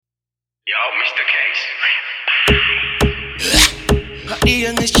Yo, Mr. Case. The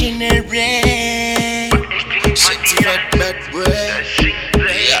youngest generation, certified bad boy.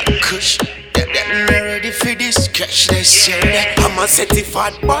 Yeah, kush. Them ready for this cash, they say that I'm a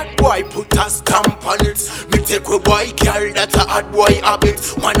certified bad boy, put a stamp on it. Me take a boy, girl, that's a hard boy habit.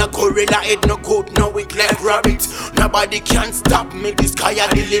 Man a gorilla, head no good, no weak like rabbit. Nobody can stop me, this guy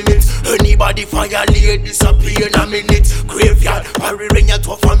at the limit. Anybody violate, disappear in a minute. Graveyard, parry rain ya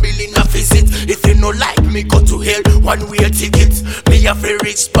 12 million a visit. If you no like me, go to hell, one way ticket. Me a free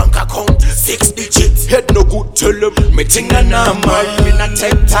rich bank account, 6 digits. Head no good, tell them, me ting a normal. Me not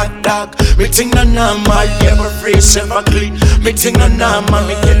take tag dog, me ting a normal. Ever fresh, ever clean. Me ting a normal,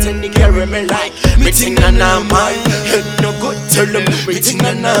 me get any carry me like. Me ting a normal, head no good, tell them, me ting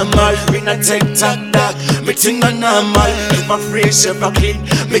a normal. Me not take tag dog, me ting a normal. Ever fresh, ever clean.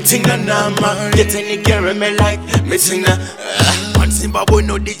 Me ting a normal, get any carry me like. Me ting a man Zimbabwe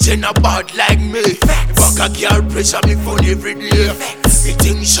no DJ not bad like me. Fuck a girl pressure me phone every day. Me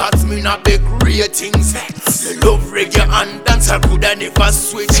ting shots me not big ratings. Me love reggae and dance I coulda never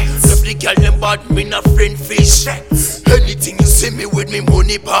switch. Love the girl them bad me not friend fish. Anything you see me with me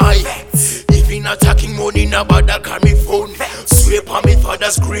money buy. Even attacking money now but I carry me phone. Sweep on me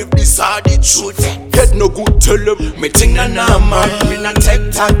father's grave, this are the truth. Head no good tell them, me ting a normal. Me not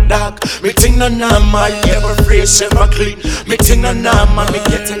take tag dog, me ting a normal. Ever fresh, ever clean. Me ting a normal, me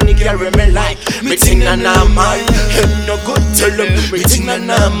get any carry me like. Me ting a normal, head no good tell them. Me ting a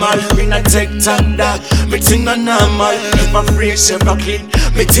normal, me not take tag dog. Me ting a normal, ever fresh, ever clean.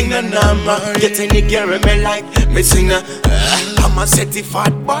 Me ting a normal, get any carry me like. Me ting a I'm a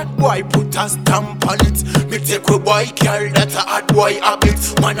certified bad boy, put a stamp on it. Me take a boy, girl, that's a hard boy habit.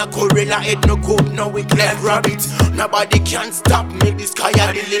 Man a gorilla, head no good, no weak like rabbit. Nobody can stop me, this guy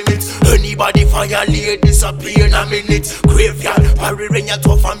at the limit. Anybody violate, disappear in a minute. Graveyard, parry rain ya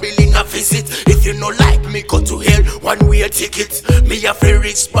 12 million a visit. If you no like me, go to hell, one way ticket. Me a free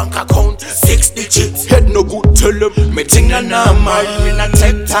rich bank account, 6 digits. Head no good, tell them, me ting a normal. Me not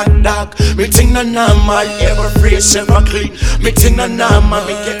take tag dog, me ting a normal. Ever fresh, ever clean. Me ting a normal,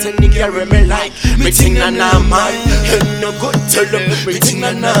 me get any carry me like. Me ting a normal, head no good tell them. Me ting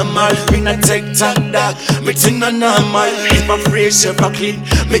a normal, me not take tag dog. Me ting a normal, ever fresh, ever clean.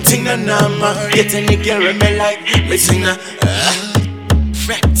 Me ting a normal, get any carry me like. Me ting a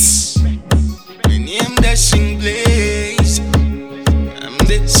facts. My name dashing blaze. I'm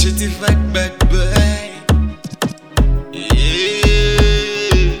the certified bad boy.